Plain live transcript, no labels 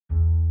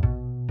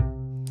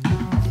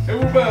And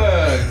we're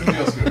back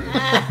with the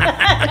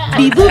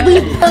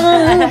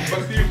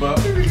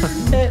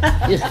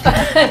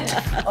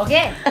Oscars.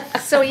 Okay,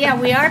 so yeah,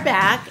 we are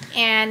back,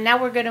 and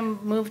now we're going to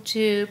move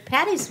to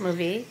Patty's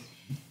movie.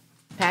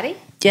 Patty?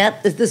 Yeah,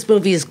 this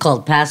movie is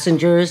called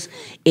Passengers.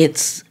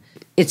 It's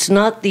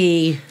not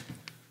the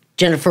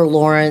Jennifer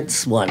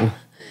Lawrence one.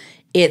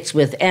 It's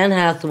with Anne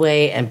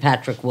Hathaway and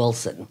Patrick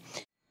Wilson.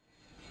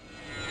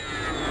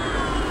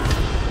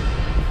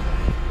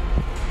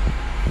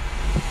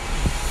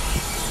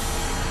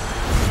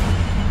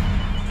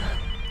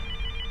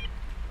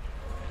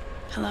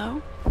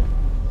 Hello?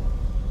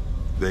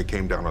 They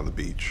came down on the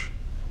beach.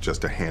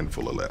 Just a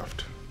handful are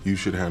left. You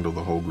should handle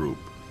the whole group.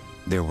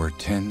 There were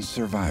 10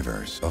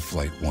 survivors of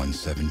Flight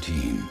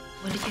 117.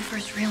 When did you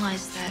first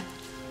realize that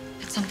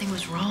something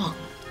was wrong?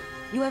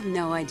 You have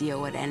no idea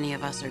what any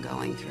of us are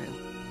going through.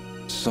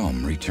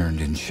 Some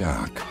returned in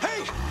shock.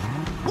 Hey!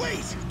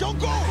 Wait! Don't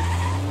go!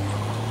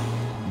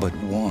 But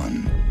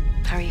one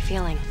How are you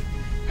feeling?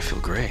 I feel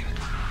great.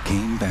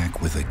 came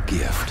back with a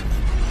gift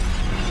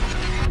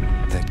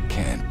that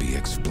can't be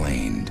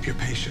explained. Your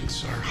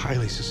patients are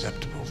highly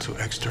susceptible to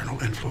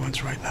external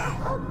influence right now.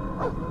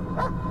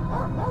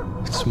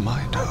 It's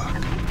my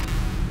dog.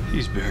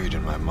 He's buried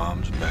in my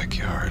mom's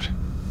backyard.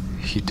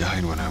 He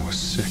died when I was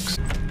 6.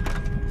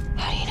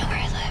 How do you know where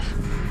I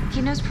live?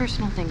 He knows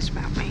personal things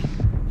about me.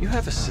 You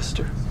have a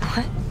sister?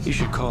 What? You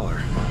should call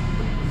her.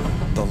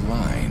 The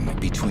line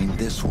between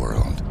this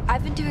world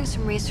I've been doing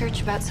some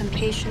research about some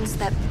patients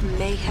that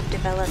may have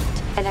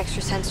developed an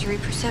extrasensory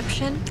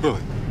perception.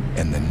 Really?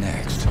 and the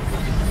next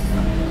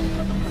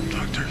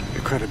Doctor,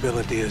 your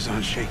credibility is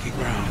on shaky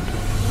ground.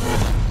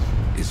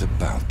 is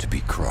about to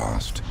be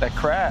crossed. That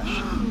crash.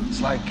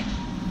 It's like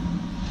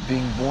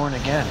being born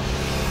again.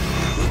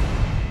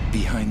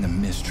 Behind the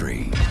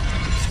mystery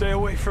Stay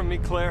away from me,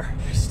 Claire.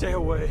 Stay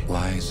away.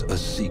 lies a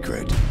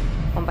secret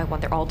One by one,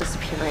 they're all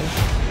disappearing.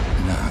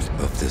 not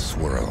of this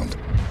world.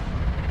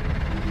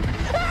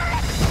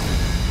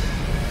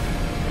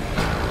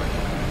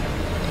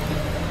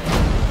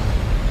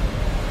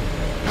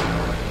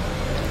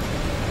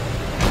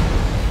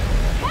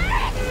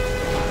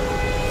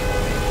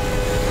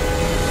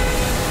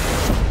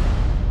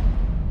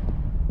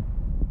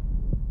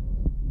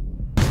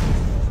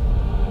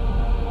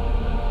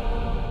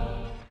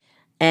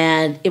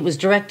 And it was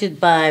directed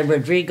by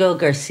Rodrigo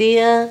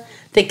Garcia.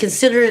 They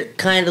consider it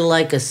kind of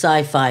like a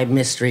sci-fi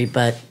mystery,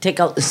 but take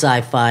out the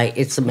sci-fi,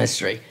 it's a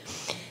mystery.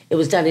 It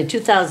was done in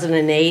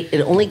 2008.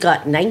 It only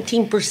got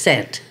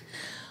 19%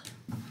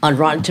 on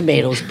Rotten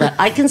Tomatoes, but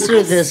I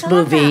consider this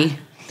movie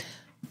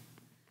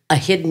a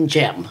hidden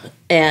gem.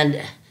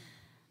 And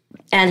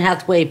Anne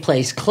Hathaway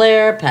plays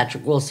Claire,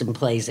 Patrick Wilson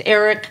plays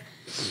Eric,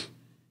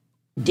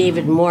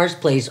 David Morse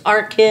plays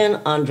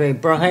Arkin, Andre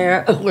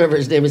Braher, whatever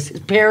his name is,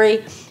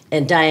 Perry,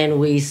 and Diane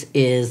Weiss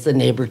is the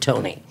neighbor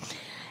Tony.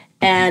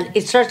 And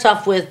it starts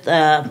off with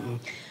the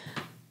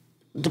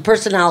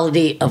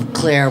personality of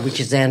Claire, which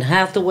is Anne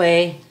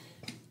Hathaway,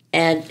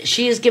 and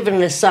she is given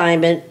an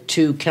assignment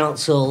to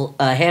counsel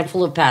a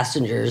handful of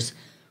passengers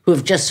who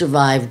have just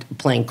survived a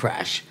plane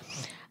crash.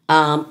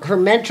 Her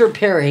mentor,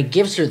 Perry,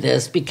 gives her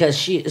this because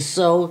she is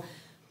so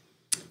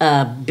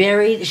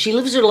buried. She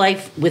lives her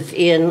life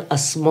within a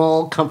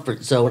small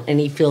comfort zone, and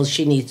he feels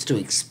she needs to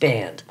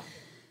expand.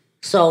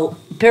 So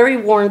Perry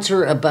warns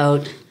her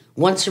about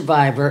one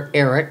survivor,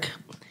 Eric,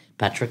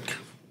 Patrick,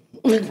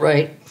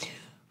 right,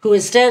 who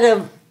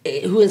insisted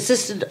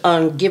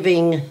on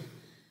giving,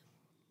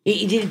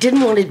 he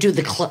didn't want to do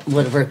the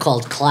whatever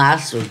called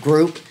class or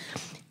group,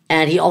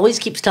 and he always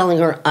keeps telling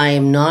her, I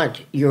am not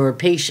your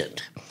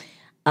patient.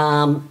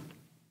 What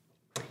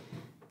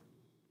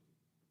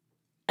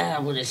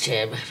is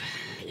him?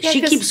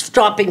 She keeps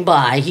dropping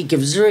by. He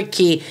gives her a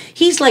key.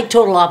 He's like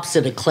total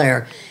opposite of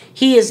Claire.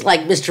 He is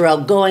like Mr.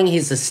 Outgoing.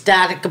 He's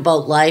ecstatic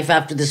about life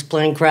after this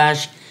plane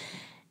crash.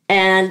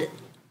 And,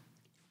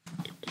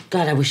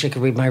 God, I wish I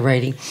could read my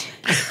writing.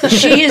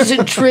 She is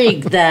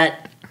intrigued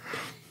that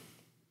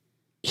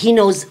he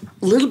knows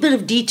a little bit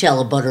of detail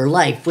about her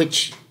life,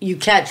 which you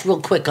catch real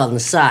quick on the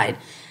side.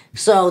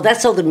 So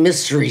that's how the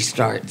mystery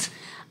starts.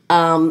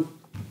 God,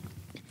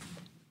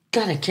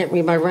 I can't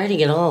read my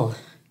writing at all.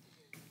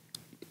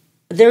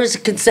 There is a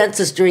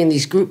consensus during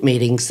these group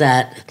meetings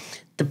that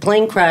the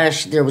plane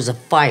crash, there was a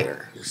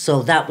fire.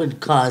 So that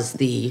would cause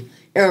the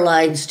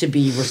airlines to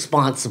be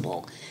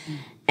responsible.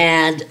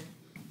 And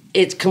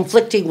it's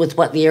conflicting with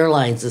what the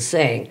airlines is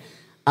saying.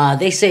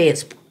 They say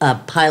it's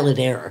pilot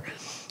error.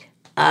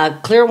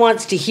 Claire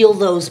wants to heal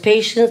those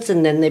patients,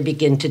 and then they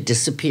begin to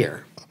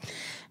disappear.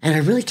 And I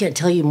really can't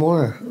tell you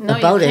more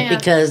about it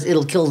because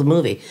it'll kill the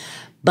movie.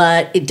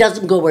 But it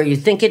doesn't go where you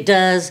think it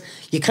does.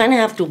 You kind of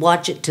have to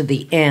watch it to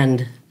the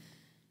end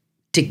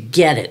to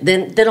get it.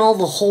 Then all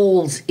the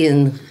holes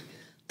in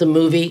the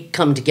movie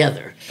come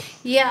together.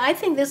 Yeah, I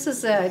think this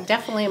is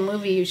definitely a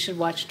movie you should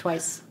watch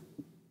twice.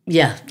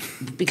 Yeah,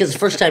 because the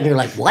first time you're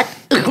like, what?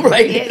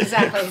 Right? Yeah,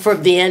 exactly.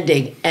 From the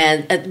ending.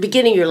 And at the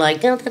beginning you're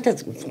like, no,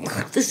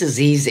 this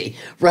is easy,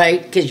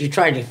 right? Because you're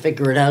trying to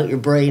figure it out, your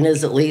brain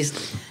is at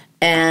least.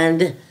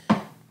 And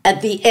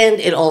at the end,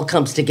 it all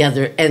comes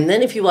together. And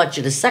then if you watch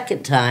it a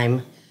second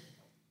time,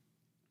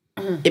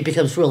 it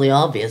becomes really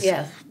obvious.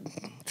 Yeah.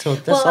 So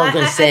that's all I'm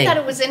going to say. I thought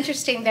it was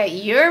interesting that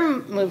your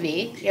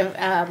movie,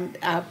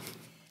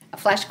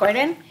 Flash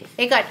Gordon,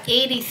 it got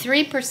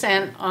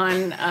 83%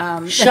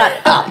 on...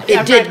 Shut up.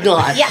 It did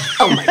not. Yeah.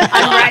 Oh, my God.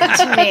 On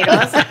Rotten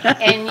Tomatoes.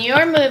 And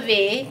your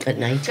movie got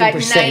 19%. Got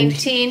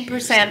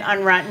 19%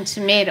 on Rotten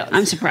Tomatoes.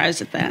 I'm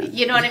surprised at that.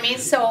 You know what I mean?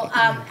 So,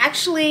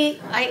 actually,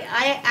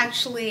 I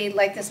actually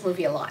like this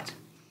movie a lot.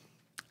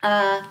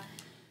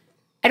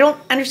 I don't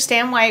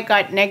understand why it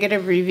got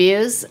negative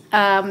reviews.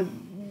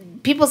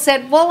 People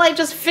said, "Well, I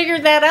just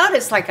figured that out."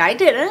 It's like I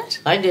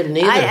didn't. I didn't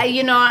either.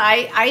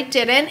 I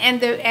didn't.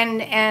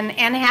 And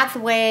Anne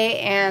Hathaway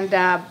and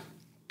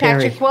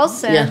Patrick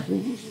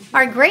Wilson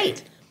are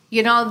great.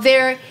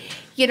 They're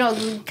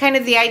kind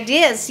of the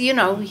ideas.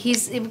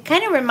 It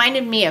kind of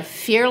reminded me of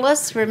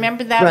Fearless.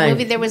 Remember that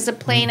movie? There was a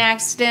plane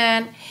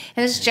accident,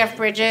 and it's Jeff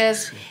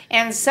Bridges,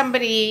 and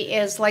somebody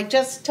is like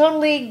just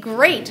totally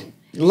great.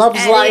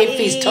 Loves life.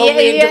 He's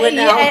totally into it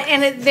now.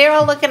 And they're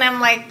all looking at him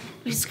like,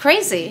 he's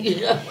crazy.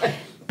 Yeah.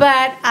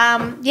 But,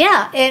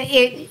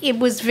 it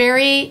was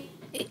very,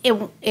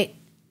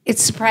 it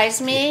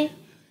surprised me.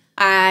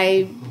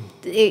 I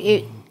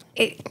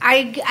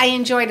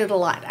enjoyed it a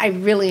lot. I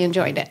really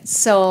enjoyed it.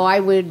 So I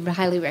would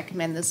highly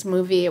recommend this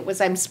movie.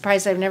 I'm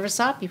surprised I've never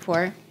saw it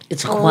before.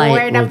 It's a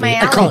quiet movie.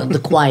 I call it the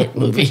quiet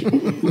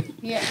movie.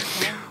 Yeah.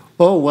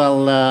 Oh,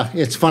 well,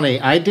 it's funny.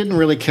 I didn't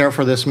really care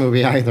for this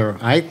movie either.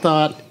 I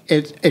thought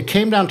it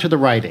came down to the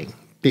writing.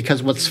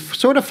 Because what's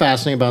sort of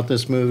fascinating about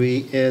this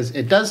movie is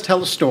it does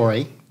tell a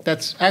story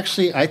that's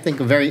actually, I think,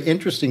 a very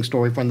interesting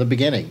story from the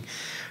beginning.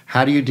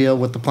 How do you deal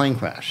with the plane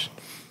crash?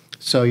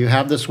 So you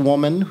have this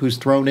woman who's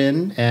thrown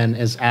in and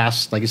is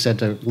asked, like you said,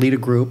 to lead a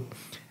group,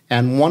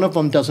 and one of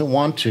them doesn't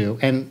want to.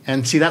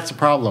 And see, that's the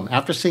problem.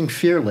 After seeing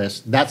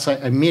Fearless, I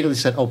immediately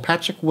said, oh,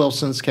 Patrick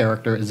Wilson's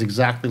character is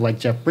exactly like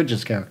Jeff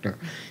Bridges' character.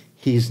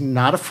 He's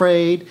not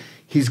afraid.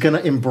 He's going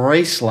to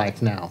embrace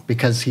life now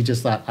because he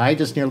just thought, I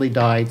just nearly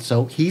died.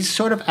 So he's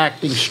sort of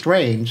acting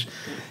strange.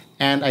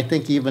 And I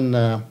think even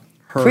her...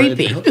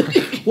 Creepy.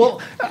 Well,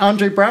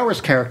 Andre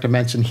Braugher's character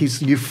mentioned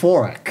he's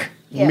euphoric,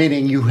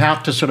 meaning you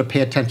have to sort of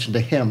pay attention to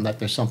him, that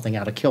there's something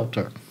out of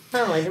kilter.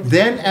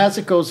 Then as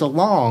it goes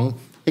along,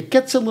 it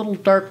gets a little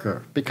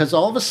darker because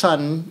all of a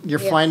sudden you're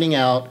finding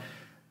out,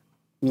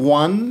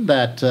 one,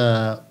 that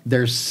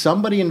there's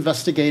somebody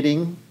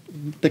investigating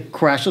the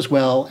crash as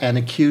well and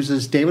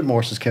accuses David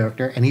Morse's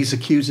character, and he's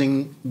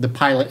accusing the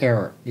pilot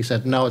error. He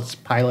said, no, it's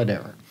pilot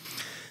error.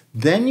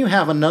 Then you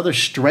have another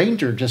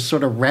stranger just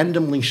sort of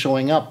randomly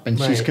showing up, and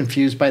she's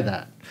confused by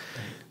that.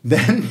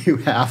 Then you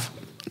have,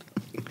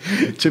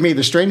 to me,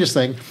 the strangest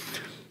thing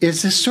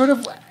is this sort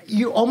of,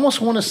 you almost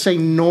want to say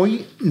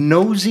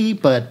nosy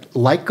but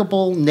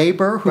likable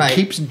neighbor who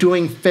keeps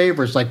doing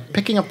favors, like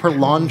picking up her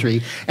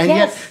laundry, and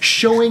yet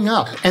showing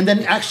up, and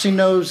then actually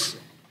knows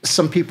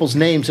some people's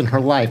names in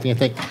her life, and you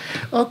think,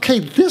 okay,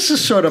 this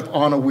is sort of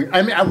on a weird...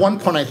 I mean, at one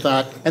point I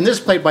thought, and this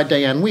is played by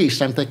Diane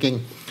Wiest, I'm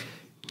thinking,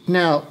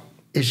 now,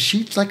 is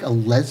she like a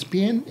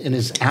lesbian and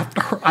is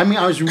after her? I mean,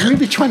 I was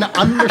really trying to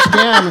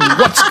understand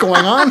what's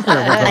going on here.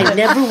 I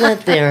never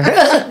went there.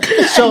 Ever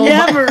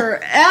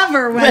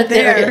went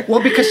there.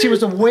 Well, because she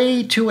was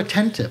way too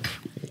attentive.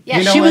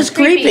 Yeah, she was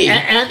creepy.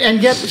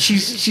 And yet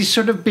she's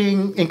sort of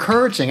being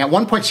encouraging. At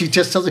one point she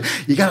just tells her,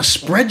 you got to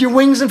spread your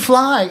wings and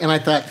fly. And I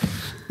thought...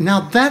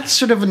 Now, that's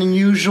sort of an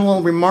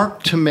unusual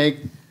remark to make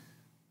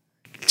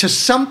to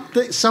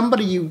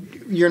somebody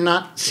you're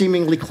not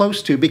seemingly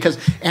close to, because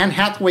Anne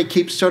Hathaway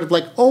keeps sort of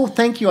like, oh,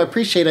 thank you, I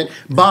appreciate it,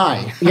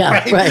 bye.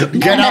 Yeah, right.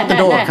 Get out the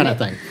door kind of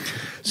thing.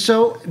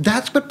 So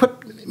that's what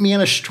put me in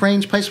a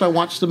strange place when I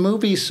watched the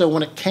movie. So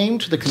when it came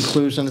to the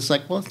conclusion, it's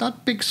like, well, it's not a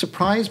big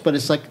surprise, but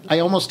it's like I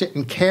almost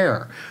didn't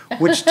care.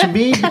 Which to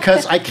me,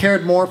 because I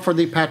cared more for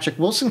the Patrick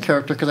Wilson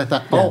character, because I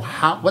thought,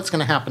 what's going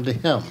to happen to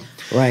him?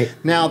 Right.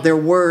 Now, there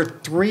were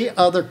 3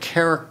 other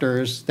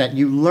characters that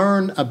you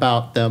learn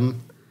about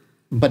them,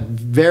 but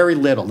very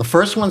little. The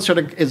first one sort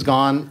of is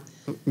gone.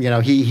 You know,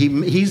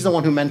 he's the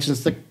one who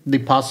mentions the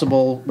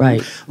possible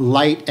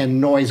light and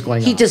noise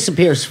going on. He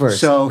disappears first.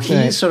 So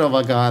he's sort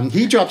of gone.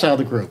 He drops out of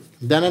the group.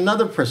 Then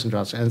another person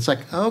drops out. And it's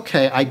like,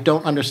 okay, I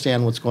don't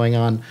understand what's going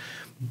on.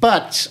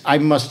 But I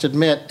must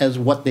admit, as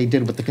what they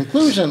did with the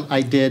conclusion,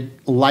 I did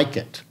like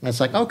it. And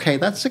it's like, okay,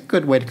 that's a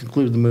good way to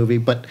conclude the movie.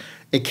 But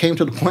it came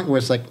to the point where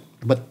it's like,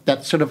 but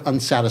that's sort of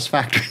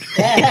unsatisfactory.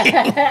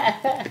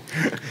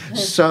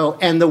 So,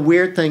 and the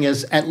weird thing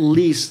is, at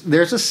least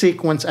there's a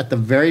sequence at the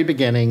very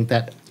beginning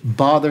that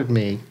bothered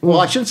me. Well,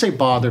 I shouldn't say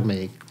bothered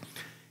me.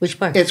 Which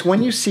part? It's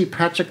when you see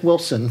Patrick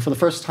Wilson for the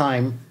first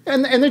time,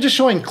 and they're just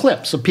showing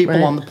clips of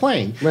people on the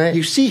plane. Right.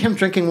 You see him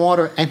drinking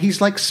water, and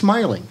he's like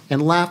smiling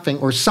and laughing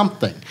or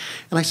something.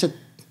 And I said,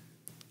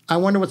 I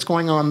wonder what's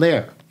going on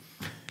there.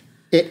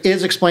 It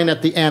is explained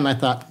at the end. I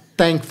thought,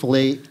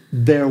 thankfully,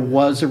 there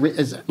was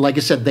like I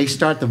said, they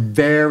start the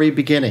very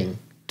beginning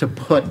to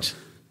put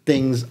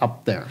things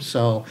up there.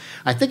 So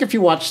I think if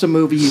you watch the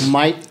movie, you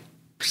might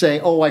say,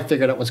 oh, I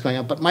figured out what's going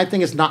on. But my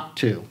thing is not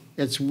to.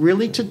 It's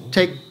really to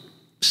take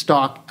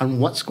stock on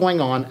what's going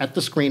on at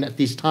the screen at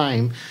this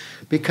time,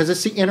 because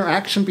it's the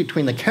interaction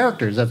between the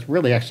characters that's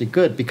really actually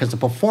good, because the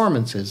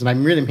performances, and I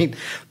really mean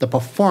the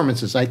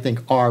performances, I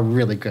think are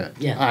really good.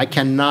 Yeah. I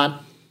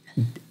cannot,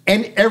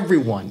 and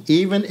everyone,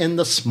 even in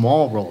the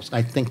small roles,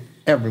 I think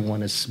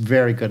everyone is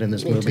very good in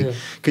this movie,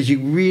 because you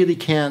really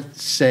can't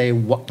say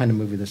what kind of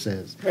movie this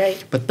is.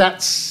 Right. But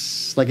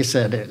that's, like I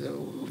said,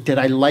 did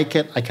I like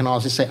it? I can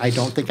honestly say I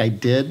don't think I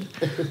did,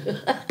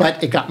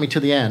 but it got me to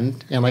the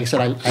end. And like I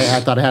said, I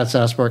thought it had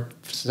a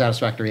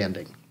satisfactory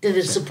ending. Did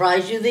it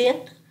surprise you, the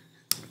end?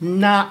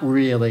 Not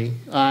really.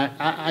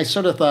 I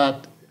sort of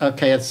thought,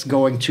 okay, it's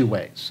going two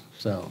ways.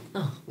 So,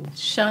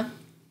 Sean?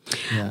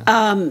 Yeah.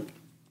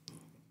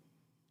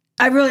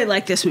 I really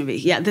like this movie.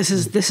 Yeah, this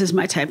is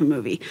my type of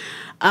movie.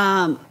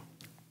 I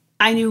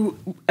knew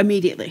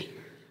immediately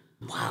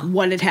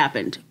what had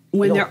happened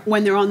when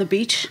they're on the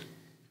beach.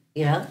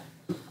 Yeah.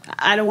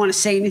 I don't want to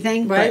say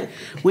anything, right?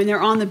 But when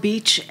they're on the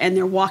beach and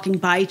they're walking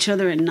by each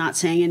other and not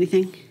saying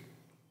anything.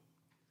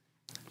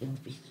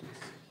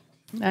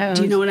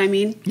 Do you know what I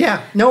mean?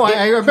 Yeah. No,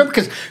 I remember,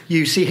 because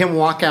you see him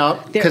walk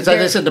out, because like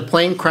I said, the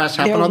plane crash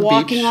happened on the beach.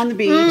 They're walking on the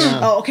beach. Yeah.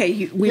 Oh,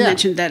 okay. We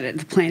mentioned that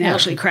the plane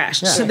actually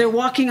crashed. So they're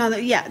walking on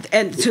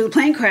and so the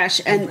plane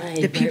crashed, and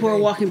the people are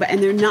walking by,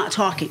 and they're not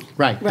talking.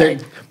 Right.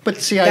 But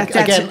see,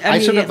 I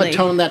sort of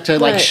atone that to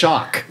like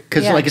shock,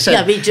 because like I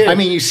said, me too. I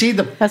mean, you see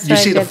the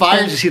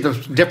fires, you see the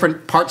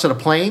different parts of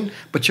the plane,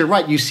 but you're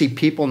right. You see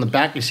people in the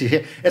back. You see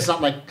here. It's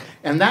not like,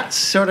 and that's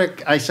sort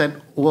of, I said,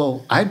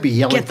 well, I'd be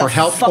yelling for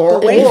help,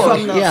 or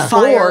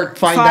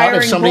find out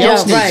if somebody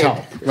else needs help.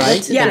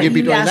 Right? Yeah, and you'd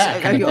be doing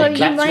that. Kind of well,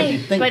 thing. you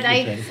might, but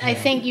I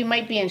think you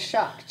might be in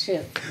shock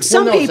too.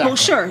 Some people,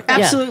 sure,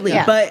 absolutely,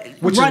 but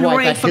run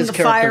away from the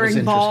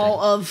firing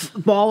ball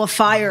of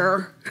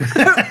fire.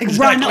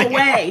 Run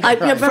away. I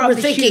remember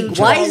thinking,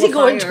 why is he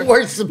going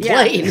towards the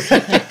plane?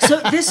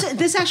 So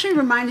this actually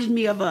reminded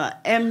me of a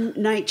M.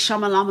 Night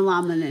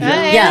Shyamalan.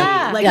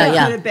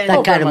 Could have been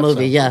that kind of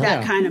movie.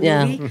 That kind of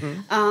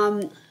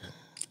movie.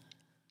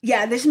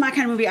 This is my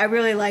kind of movie. I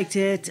really liked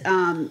it.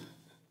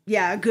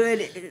 A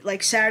good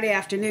like Saturday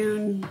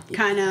afternoon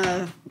kind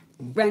of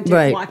rent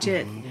it, watch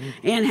it.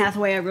 Anne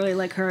Hathaway, I really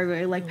like her. I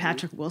really like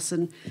Patrick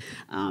Wilson.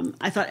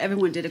 I thought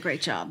everyone did a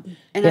great job.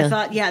 And I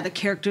thought, the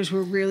characters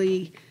were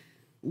really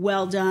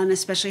well done,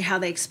 especially how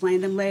they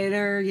explained them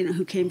later,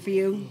 who came for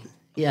you.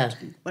 Yeah.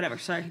 Whatever,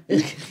 sorry.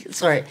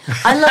 Sorry.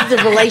 I love the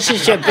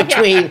relationship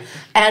between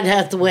Anne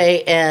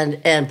Hathaway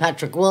and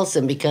Patrick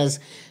Wilson, because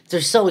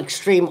they're so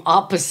extreme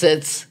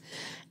opposites,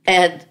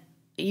 and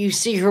you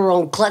see her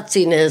own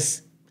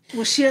klutziness.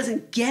 Well, she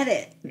doesn't get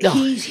it. No.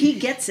 He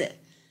gets it.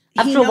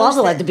 After a while,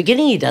 though, at the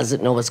beginning, he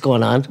doesn't know what's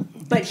going on.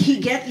 But but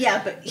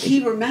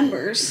he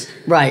remembers.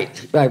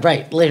 Right.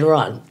 Later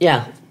on,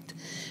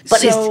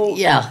 But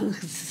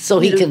so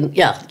he can,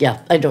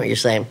 I know what you're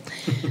saying.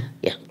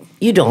 Yeah,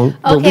 you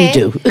don't, but we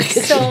do.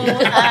 So,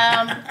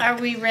 are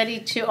we ready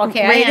to?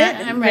 Okay,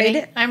 I'm ready. Rate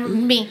it.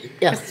 I'm me.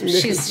 Yeah,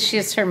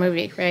 she's her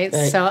movie, right?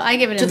 So I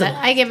give it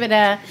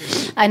a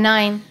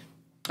 9.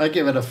 I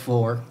give it a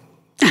 4.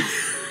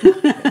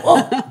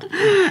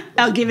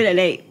 I'll give it an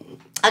 8.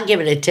 I'll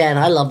give it a 10.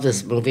 I love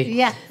this movie.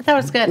 Yeah, I thought it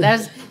was good. I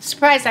was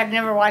surprised. I've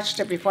never watched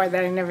it before.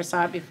 That I never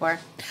saw it before.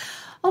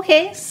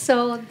 Okay,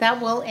 so that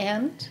will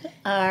end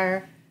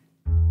our.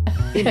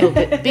 Beep boop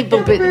it. Beep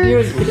boop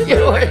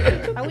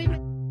it. Are we?